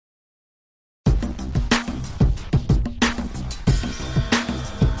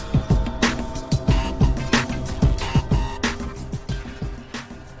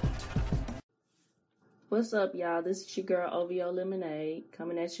What's up, y'all? This is your girl, OVO Lemonade,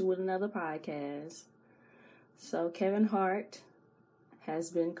 coming at you with another podcast. So, Kevin Hart has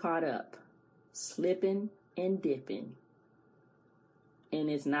been caught up, slipping and dipping. And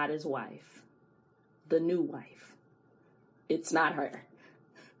it's not his wife. The new wife. It's not her.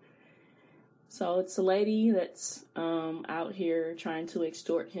 So, it's a lady that's out here trying to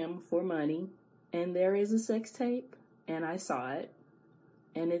extort him for money. And there is a sex tape, and I saw it.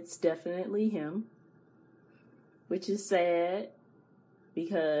 And it's definitely him. Which is sad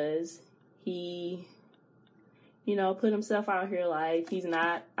because he, put himself out here like he's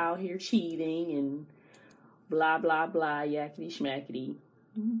not out here cheating and blah, blah, blah, yakety schmackety.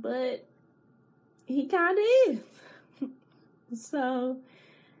 But he kind of is. So,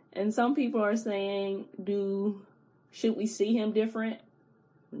 and some people are saying, should we see him different?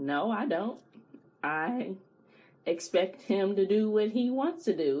 No, I don't. I expect him to do what he wants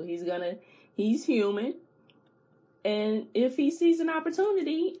to do. He's human. And if he sees an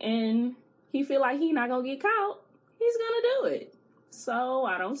opportunity and he feel like he's not going to get caught, he's going to do it. So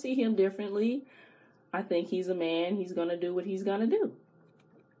I don't see him differently. I think he's a man. He's going to do what he's going to do.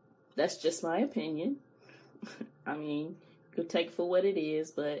 That's just my opinion. I mean, you could take it for what it is,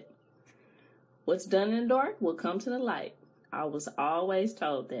 but what's done in the dark will come to the light. I was always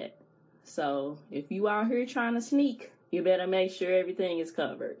told that. So if you out here trying to sneak, you better make sure everything is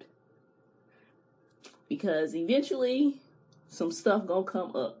covered. Because eventually, some stuff gonna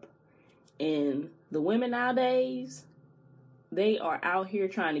come up. And the women nowadays, they are out here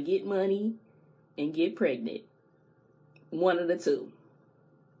trying to get money and get pregnant. One of the two.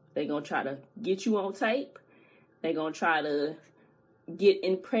 They gonna try to get you on tape. They gonna try to get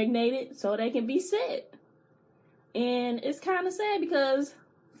impregnated so they can be set. And it's kind of sad because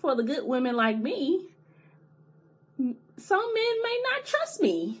for the good women like me, some men may not trust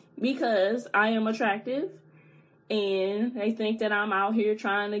me because I am attractive and they think that I'm out here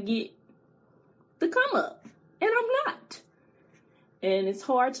trying to get the come up, and I'm not. And it's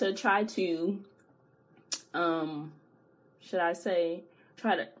hard to try to, not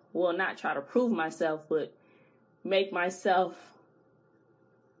try to prove myself, but make myself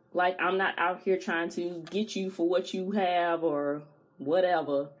like I'm not out here trying to get you for what you have or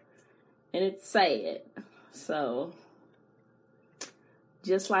whatever. And it's sad. So,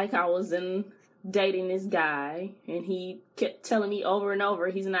 just like I was dating this guy, and he kept telling me over and over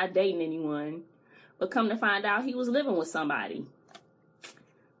he's not dating anyone, but come to find out he was living with somebody.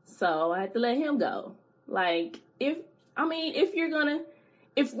 So I had to let him go. Like, if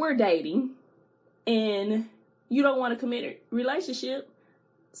we're dating and you don't want to commit a relationship,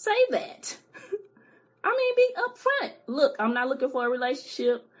 say that. Be upfront. Look, I'm not looking for a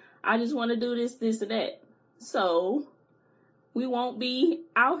relationship. I just want to do this, and that. So we won't be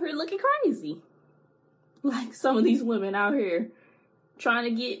out here looking crazy. Like some of these women out here trying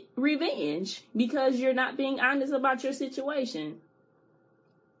to get revenge because you're not being honest about your situation.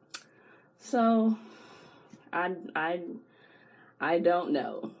 So I don't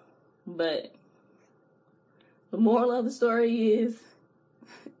know. But the moral of the story is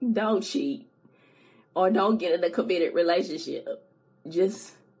don't cheat or don't get in a committed relationship.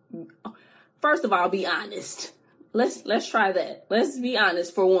 Just first of all, be honest. Let's try that. Let's be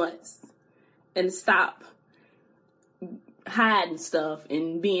honest for once and stop hiding stuff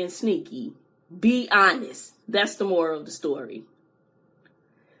and being sneaky. Be honest. That's the moral of the story.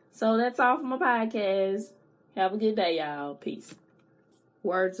 So that's all for my podcast. Have a good day, y'all. Peace.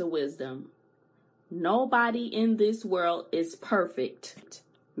 Words of wisdom. Nobody in this world is perfect.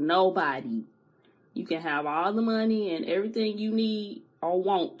 Nobody. You can have all the money and everything you need or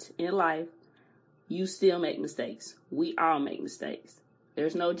want in life. You still make mistakes. We all make mistakes.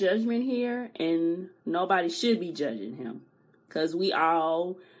 There's no judgment here, and nobody should be judging him. Because we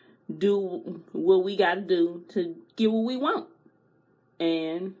all do what we got to do to get what we want.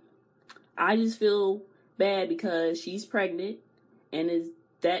 And I just feel bad because she's pregnant, and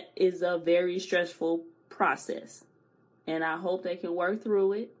that is a very stressful process. And I hope they can work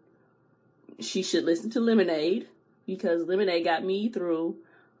through it. She should listen to Lemonade, because Lemonade got me through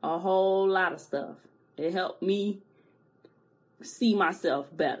a whole lot of stuff. It helped me see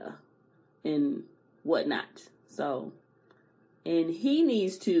myself better and whatnot. So, and he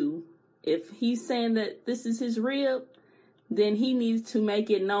needs to, if he's saying that this is his rib, then he needs to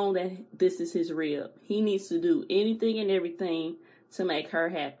make it known that this is his rib. He needs to do anything and everything to make her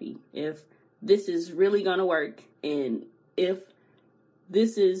happy. If this is really going to work, and if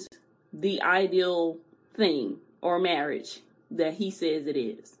this is the ideal thing or marriage that he says it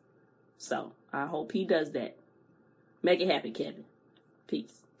is. So I hope he does that. Make it happen, Kevin.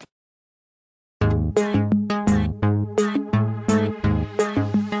 Peace.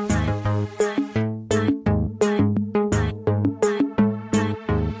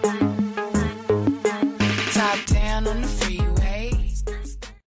 on the